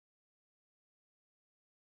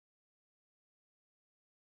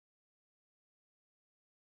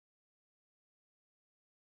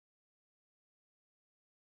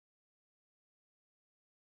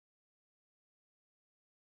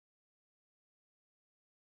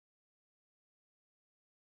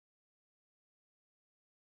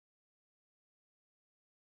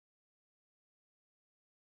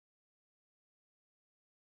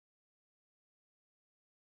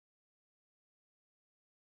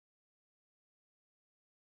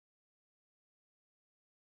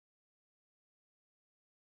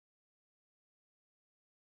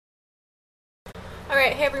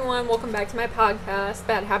Alright, hey everyone, welcome back to my podcast,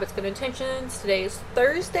 Bad Habits, Good Intentions. Today is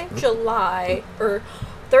Thursday, June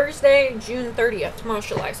 30th. Tomorrow's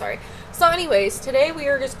July, sorry. So anyways, today we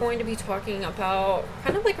are just going to be talking about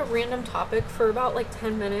kind of like a random topic for about like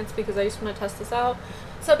 10 minutes because I just want to test this out.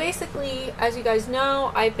 So basically, as you guys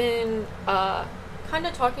know, I've been kind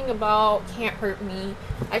of talking about Can't Hurt Me.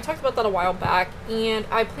 I talked about that a while back, and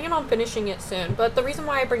I plan on finishing it soon. But the reason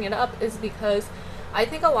why I bring it up is because I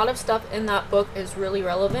think a lot of stuff in that book is really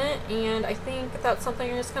relevant, and I think that's something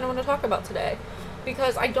I just kind of want to talk about today.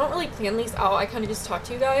 Because I don't really plan these out, I kind of just talk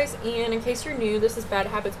to you guys, and in case you're new, this is Bad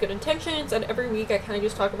Habits, Good Intentions, and every week I kind of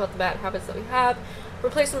just talk about the bad habits that we have,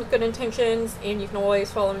 replace them with good intentions, and you can always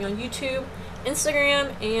follow me on YouTube,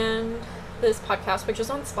 Instagram, and this podcast, which is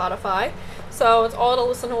on Spotify. So it's all to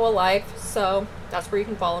listen to a life, so that's where you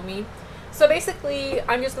can follow me. So basically,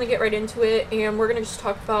 I'm just going to get right into it, and we're going to just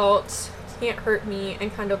talk about Can't Hurt Me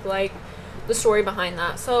and kind of like the story behind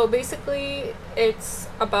that. So basically, it's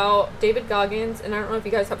about David Goggins, and I don't know if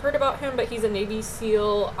you guys have heard about him, but he's a Navy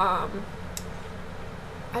SEAL. I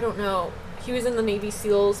don't know. He was in the Navy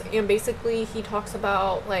SEALs, and basically he talks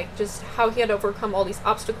about like just how he had to overcome all these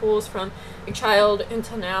obstacles from a child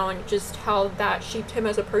until now, and just how that shaped him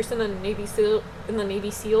as a person in the Navy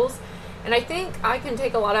SEALs. And I think I can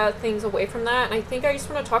take a lot of things away from that, and I think I just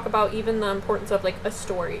want to talk about even the importance of like a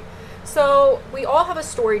story. So we all have a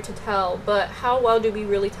story to tell, but how well do we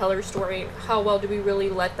really tell our story? How well do we really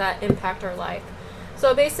let that impact our life?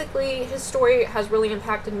 So basically, his story has really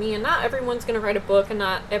impacted me, and not everyone's going to write a book, and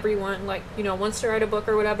not everyone, wants to write a book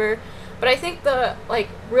or whatever. But I think the,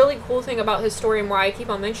 really cool thing about his story and why I keep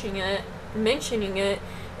on mentioning it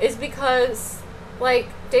is because,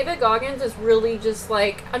 David Goggins is really just,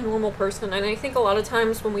 a normal person. And I think a lot of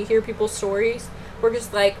times when we hear people's stories, we're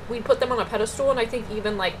just, we put them on a pedestal, and I think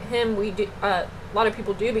even, him, we do, a lot of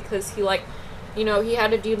people do, because he, he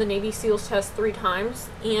had to do the Navy SEALs test 3 times,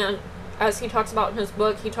 and as he talks about in his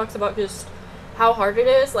book, he talks about just how hard it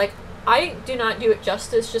is. I do not do it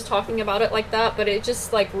justice just talking about it like that, but it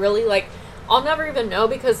just, really, I'll never even know,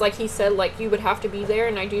 because, he said, you would have to be there,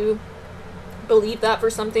 and I do believe that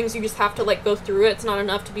for some things you just have to, go through it. It's not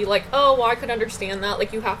enough to be oh, well, I could understand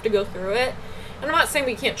that. You have to go through it. And I'm not saying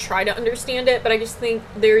we can't try to understand it, but I just think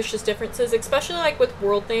there's just differences, especially, with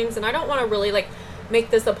world things, and I don't want to really, make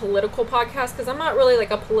this a political podcast, because I'm not really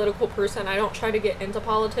a political person. I don't try to get into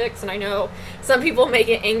politics, and I know some people may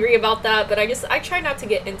get angry about that, but I try not to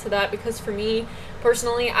get into that, because for me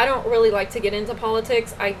personally, I don't really like to get into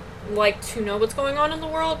politics. I like to know what's going on in the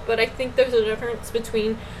world, but I think there's a difference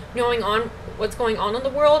between knowing what's going on in the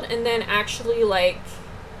world and then actually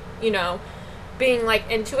being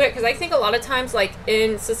into it, because I think a lot of times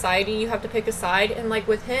in society you have to pick a side, and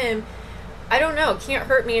with him, I don't know, Can't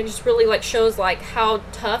Hurt Me, it just really shows how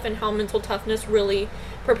tough and how mental toughness really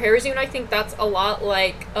prepares you, and I think that's a lot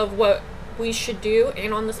of what we should do.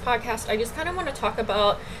 And on this podcast, I just kind of want to talk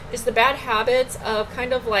about just the bad habits of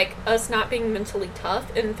kind of us not being mentally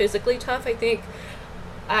tough and physically tough. I think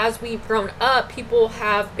as we've grown up, people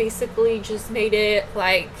have basically just made it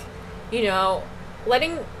letting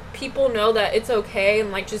people know that it's okay,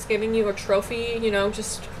 and just giving you a trophy,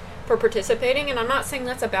 just for participating. And I'm not saying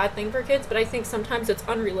that's a bad thing for kids, but I think sometimes it's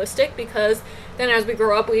unrealistic, because then as we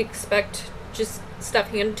grow up we expect just stuff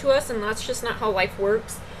handed to us, and that's just not how life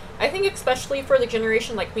works. I think especially for the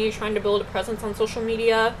generation like me, trying to build a presence on social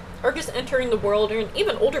media, or just entering the world, and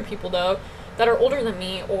even older people though that are older than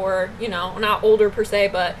me, or not older per se,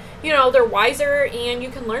 but they're wiser and you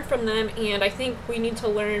can learn from them. And I think we need to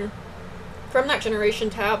learn from that generation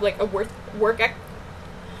to have a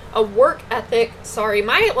work ethic. Sorry,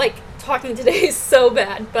 my talking today is so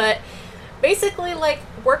bad, but basically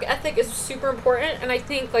work ethic is super important. And I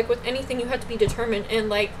think with anything you have to be determined, and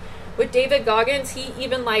with David Goggins, he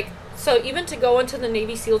even even to go into the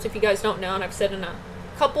Navy SEALs, if you guys don't know, and I've said in a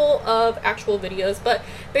couple of actual videos, but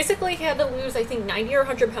basically he had to lose I think 90 or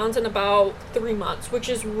 100 pounds in about 3 months, which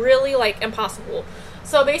is really impossible.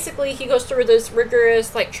 So basically he goes through this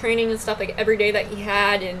rigorous training and stuff every day that he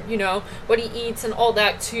had, and what he eats and all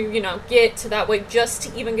that to get to that weight, just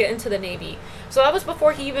to even get into the Navy. So that was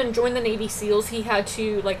before he even joined the Navy SEALs. He had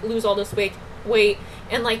to lose all this weight,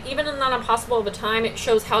 and even in that impossible of a time, it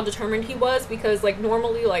shows how determined he was, because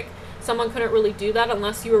normally someone couldn't really do that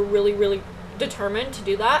unless you were really, really determined to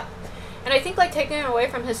do that. And I think taking it away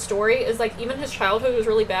from his story is even his childhood was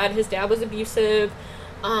really bad. His dad was abusive.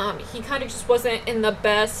 He kind of just wasn't in the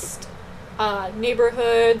best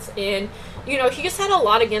neighborhoods, and he just had a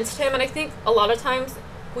lot against him. And I think a lot of times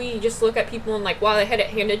we just look at people and wow, they had it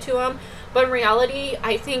handed to them, but in reality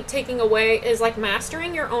I think taking away is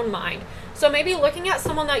mastering your own mind. So maybe looking at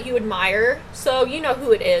someone that you admire, so you know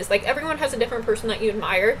who it is. Like everyone has a different person that you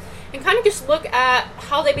admire, and kind of just look at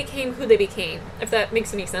how they became who they became, if that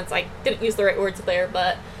makes any sense. I didn't use the right words there,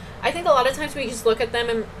 but I think a lot of times we just look at them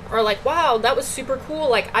and are like, wow, that was super cool.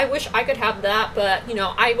 Like, I wish I could have that, but, you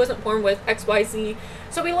know, I wasn't born with XYZ.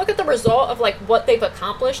 So we look at the result of, like, what they've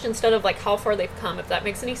accomplished instead of, like, how far they've come, if that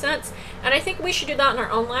makes any sense. And I think we should do that in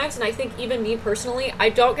our own lives. And I think even me personally, I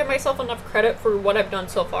don't give myself enough credit for what I've done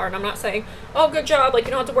so far. And I'm not saying, oh, good job, like,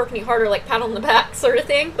 you don't have to work any harder, like, pat on the back sort of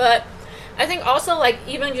thing. But I think also, like,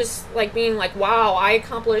 even just, like, being like, wow, I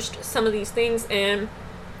accomplished some of these things, and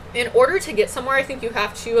in order to get somewhere, I think you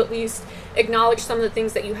have to at least acknowledge some of the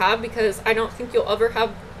things that you have, because I don't think you'll ever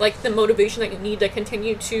have like the motivation that you need to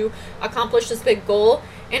continue to accomplish this big goal.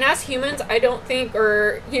 And as humans, I don't think,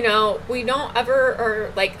 or you know, we don't ever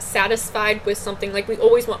are like satisfied with something. Like we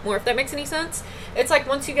always want more, if that makes any sense. It's like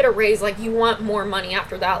once you get a raise, like you want more money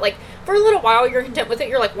after that. Like for a little while you're content with it,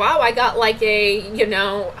 you're like, wow, I got like a, you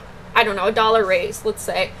know, I don't know, $1 raise, let's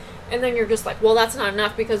say. And then you're just like, well, that's not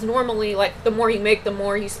enough, because normally, like, the more you make, the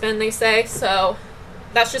more you spend, they say. So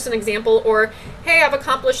that's just an example. Or, hey, I've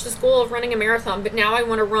accomplished this goal of running a marathon, but now I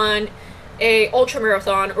want to run a ultra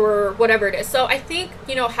marathon or whatever it is. So I think,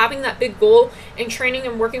 you know, having that big goal and training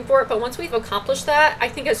and working for it. But once we've accomplished that, I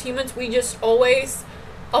think as humans, we just always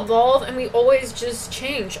evolve and we always just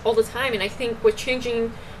change all the time. And I think with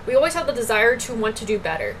changing, we always have the desire to want to do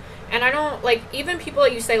better. And I don't, like, even people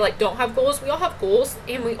that you say, like, don't have goals, we all have goals,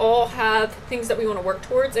 and we all have things that we want to work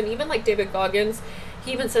towards. And even, like, David Goggins,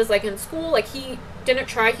 he even says, like, in school, like, he didn't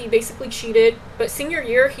try, he basically cheated. But senior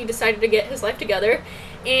year, he decided to get his life together.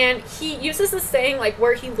 And he uses this saying, like,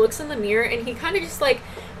 where he looks in the mirror, and he kind of just, like,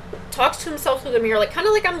 talks to himself through the mirror. Like, kind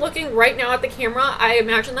of like I'm looking right now at the camera, I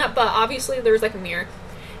imagine that, but obviously there's, like, a mirror.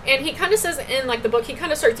 And he kind of says in, like, the book, he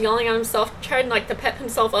kind of starts yelling at himself, trying, like, to pep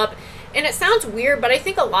himself up. And it sounds weird, but I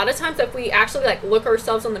think a lot of times if we actually, like, look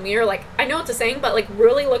ourselves in the mirror, like, I know it's a saying, but, like,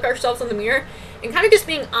 really look ourselves in the mirror and kind of just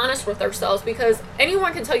being honest with ourselves, because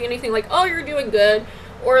anyone can tell you anything, like, oh, you're doing good,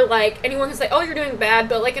 or, like, anyone can say, oh, you're doing bad,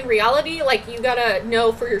 but, like, in reality, like, you gotta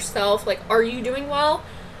know for yourself, like, are you doing well,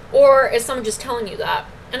 or is someone just telling you that?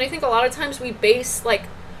 And I think a lot of times we base, like,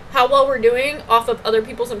 how well we're doing off of other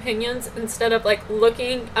people's opinions instead of, like,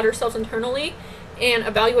 looking at ourselves internally and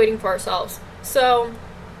evaluating for ourselves. So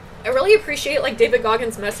I really appreciate, like, David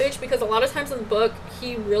Goggins' message, because a lot of times in the book,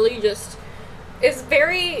 he really just is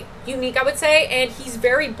very unique, I would say, and he's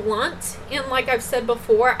very blunt. And like I've said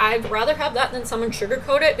before, I'd rather have that than someone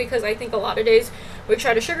sugarcoat it, because I think a lot of days we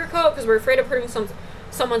try to sugarcoat because we're afraid of hurting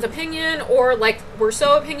someone's opinion, or, like, we're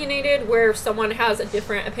so opinionated where if someone has a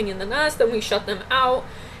different opinion than us, then we shut them out.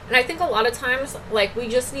 And I think a lot of times, like, we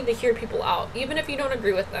just need to hear people out, even if you don't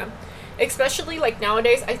agree with them. Especially, like,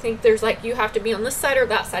 nowadays, I think there's, like, you have to be on this side or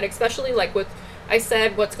that side, especially, like, with, I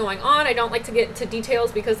said, what's going on. I don't like to get into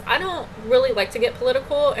details because I don't really like to get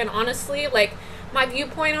political, and honestly, like, my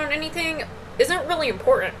viewpoint on anything isn't really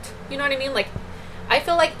important. You know what I mean? Like, I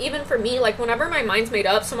feel like even for me, like, whenever my mind's made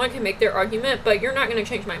up, someone can make their argument, but you're not going to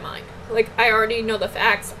change my mind. Like, I already know the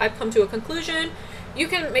facts. I've come to a conclusion. You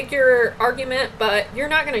can make your argument, but you're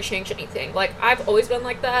not going to change anything. Like, I've always been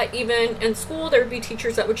like that. Even in school, there would be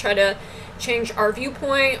teachers that would try to change our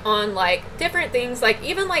viewpoint on, like, different things. Like,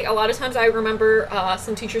 even, like, a lot of times I remember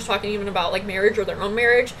some teachers talking even about, like, marriage or their own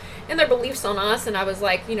marriage and their beliefs on us. And I was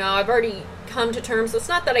like, you know, I've already come to terms. It's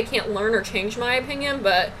not that I can't learn or change my opinion,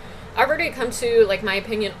 but I've already come to, like, my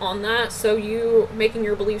opinion on that. So you making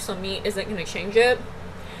your beliefs on me isn't going to change it.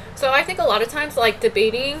 So I think a lot of times, like,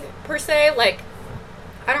 debating per se, like,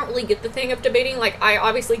 I don't really get the thing of debating. Like, I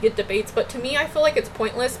obviously get debates, but to me, I feel like it's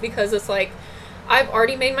pointless, because it's like, I've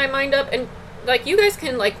already made my mind up, and, like, you guys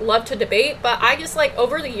can, like, love to debate, but I just, like,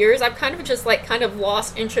 over the years, I've kind of just, like, kind of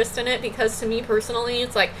lost interest in it, because to me personally,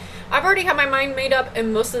 it's like, I've already had my mind made up,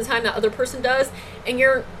 and most of the time that other person does,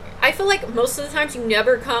 and I feel like most of the times you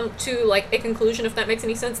never come to, like, a conclusion, if that makes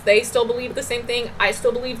any sense. They still believe the same thing, I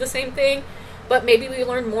still believe the same thing, but maybe we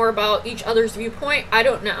learn more about each other's viewpoint. I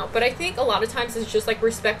don't know. But I think a lot of times it's just, like,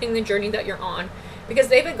 respecting the journey that you're on. Because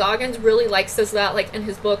David Goggins really, like, says that, like, in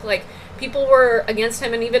his book, like, people were against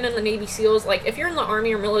him, and even in the Navy SEALs, like, if you're in the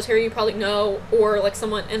Army or military, you probably know, or, like,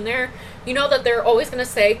 someone in there, you know that they're always going to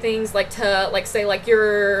say things, like, to, like, say, like,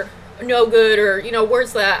 you're no good, or, you know,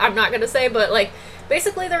 words that I'm not going to say, but, like,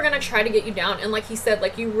 basically they're going to try to get you down. And like he said,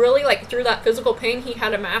 like, you really, like, through that physical pain, he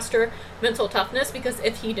had to master mental toughness, because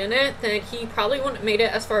if he didn't, then he probably wouldn't have made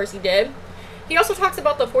it as far as he did. He also talks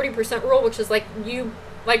about the 40% rule, which is, like,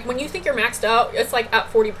 when you think you're maxed out, it's, like, at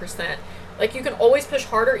 40%. Like, you can always push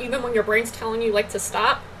harder, even when your brain's telling you, like, to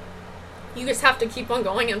stop. You just have to keep on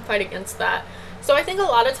going and fight against that. So I think a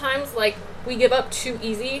lot of times, like, we give up too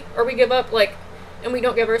easy, or we give up, like, and we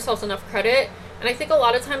don't give ourselves enough credit. And I think a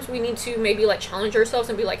lot of times we need to maybe, like, challenge ourselves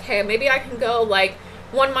and be like, hey, maybe I can go, like,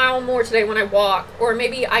 1 mile more today when I walk, or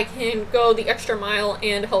maybe I can go the extra mile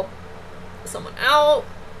and help someone out,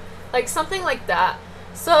 like, something like that.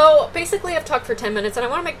 So basically I've talked for 10 minutes, and I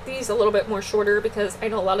want to make these a little bit more shorter because I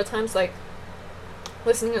know a lot of times, like,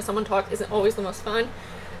 listening to someone talk isn't always the most fun.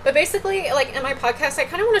 But basically, like, in my podcast, I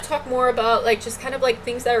kind of want to talk more about, like, just kind of, like,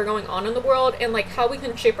 things that are going on in the world and, like, how we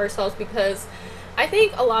can shape ourselves, because I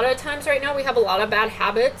think a lot of times right now we have a lot of bad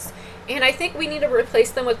habits, and I think we need to replace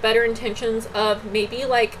them with better intentions of maybe,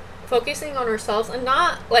 like, focusing on ourselves and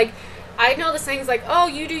not, like, I know the saying's like, oh,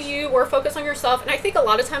 you do you, or focus on yourself. And I think a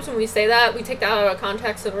lot of times when we say that, we take that out of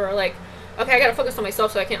context and we're like, okay, I gotta focus on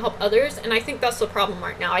myself so I can't help others. And I think that's the problem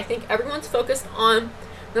right now. I think everyone's focused on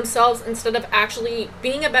themselves instead of actually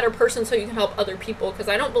being a better person so you can help other people. Because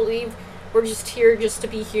I don't believe we're just here just to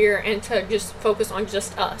be here and to just focus on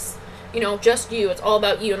just us. You know, just you. It's all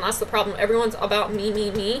about you. And that's the problem. Everyone's about me,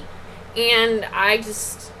 me, me. And I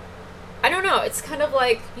don't know. It's kind of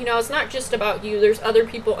like, you know, it's not just about you. There's other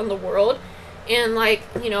people in the world. And, like,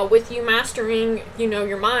 you know, with you mastering, you know,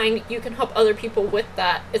 your mind, you can help other people with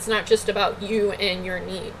that. It's not just about you and your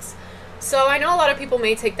needs. So I know a lot of people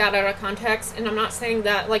may take that out of context, and I'm not saying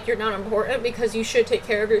that, like, you're not important, because you should take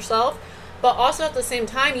care of yourself. But also at the same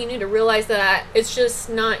time, you need to realize that it's just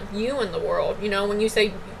not you in the world. You know, when you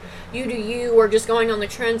say you do you, or just going on the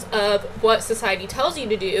trends of what society tells you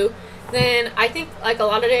to do, then I think, like, a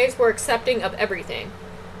lot of days we're accepting of everything.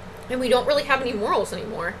 And we don't really have any morals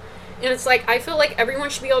anymore. And it's like, I feel like everyone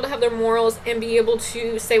should be able to have their morals and be able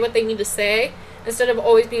to say what they need to say, instead of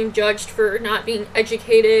always being judged for not being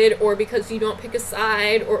educated, or because you don't pick a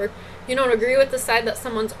side, or you don't agree with the side that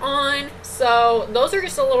someone's on. So those are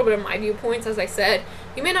just a little bit of my viewpoints. As I said,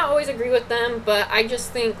 you may not always agree with them, but I just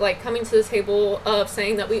think, like, coming to the table of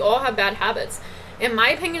saying that we all have bad habits, and my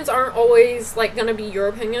opinions aren't always, like, going to be your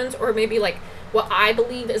opinions, or maybe, like, what I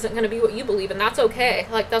believe isn't going to be what you believe, and that's okay.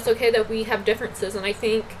 Like, that's okay that we have differences. And I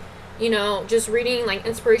think, you know, just reading, like,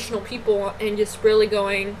 inspirational people and just really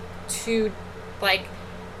going to, like,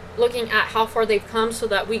 looking at how far they've come so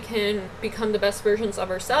that we can become the best versions of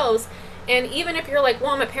ourselves. And even if you're like,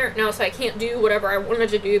 well, I'm a parent now, so I can't do whatever I wanted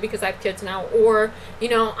to do because I have kids now, or, you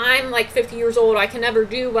know, I'm like 50 years old, I can never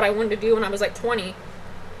do what I wanted to do when I was like 20.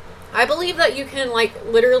 I believe that you can, like,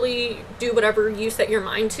 literally do whatever you set your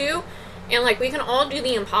mind to. And, like, we can all do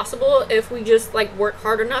the impossible if we just, like, work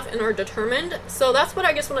hard enough and are determined. So that's what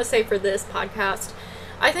I just want to say for this podcast.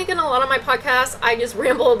 I think in a lot of my podcasts, I just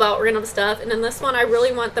ramble about random stuff. And in this one, I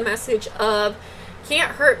really want the message of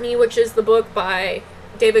Can't Hurt Me, which is the book by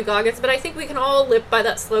David Goggins. But I think we can all live by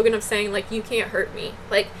that slogan of saying, like, you can't hurt me.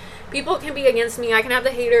 Like, people can be against me, I can have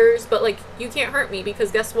the haters, but, like, you can't hurt me,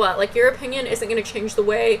 because guess what? Like, your opinion isn't going to change the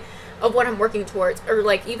way of what I'm working towards. Or,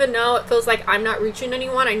 like, even though it feels like I'm not reaching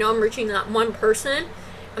anyone, I know I'm reaching that one person,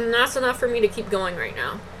 and that's enough for me to keep going right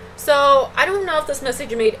now. So I don't know if this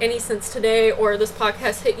message made any sense today, or this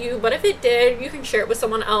podcast hit you, but if it did, you can share it with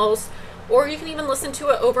someone else, or you can even listen to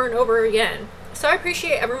it over and over again. So I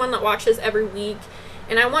appreciate everyone that watches every week,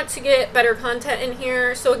 and I want to get better content in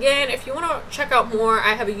here. So again, if you want to check out more,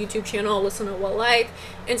 I have a YouTube channel, Listen to What Life,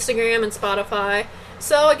 Instagram, and Spotify.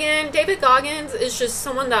 So again, David Goggins is just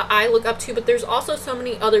someone that I look up to, but there's also so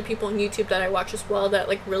many other people on YouTube that I watch as well that,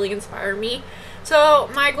 like, really inspire me. So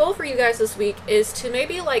my goal for you guys this week is to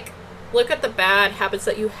maybe, like, look at the bad habits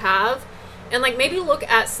that you have, and, like, maybe look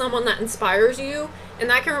at someone that inspires you, and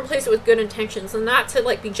that can replace it with good intentions, and not to,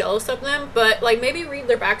 like, be jealous of them, but, like, maybe read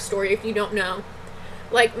their backstory if you don't know.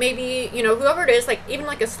 Like, maybe, you know, whoever it is, like, even,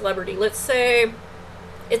 like, a celebrity. Let's say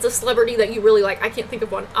it's a celebrity that you really like. I can't think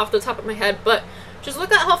of one off the top of my head, but just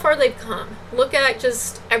look at how far they've come. Look at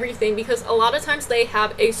just everything, because a lot of times they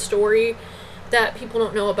have a story that people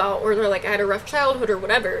don't know about, or they're like, I had a rough childhood or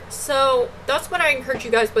whatever. So that's what I encourage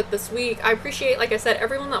you guys with this week. I appreciate, like I said,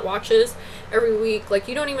 everyone that watches every week. Like,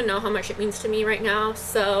 you don't even know how much it means to me right now.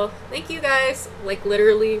 So thank you guys, like,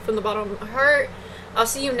 literally from the bottom of my heart. I'll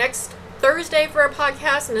see you next Thursday for a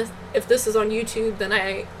podcast, and if this is on YouTube, then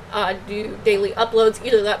I do daily uploads.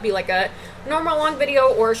 Either that be like a normal long video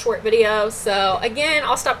or a short video. So again,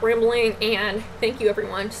 I'll stop rambling, and thank you,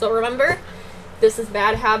 everyone. So remember, this is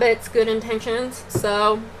bad habits, good intentions.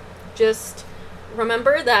 So just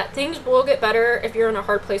remember that things will get better. If you're in a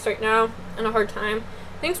hard place right now, in a hard time,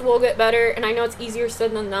 things will get better. And I know it's easier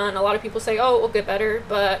said than done. A lot of people say, oh, it will get better,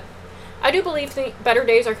 but I do believe better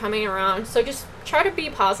days are coming around. So just try to be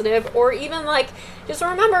positive, or even, like, just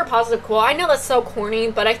remember a positive quote. I know that's so corny,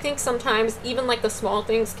 but I think sometimes even, like, the small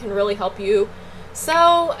things can really help you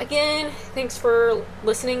So again, thanks for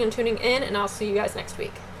listening and tuning in, and I'll see you guys next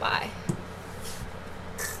week. Bye.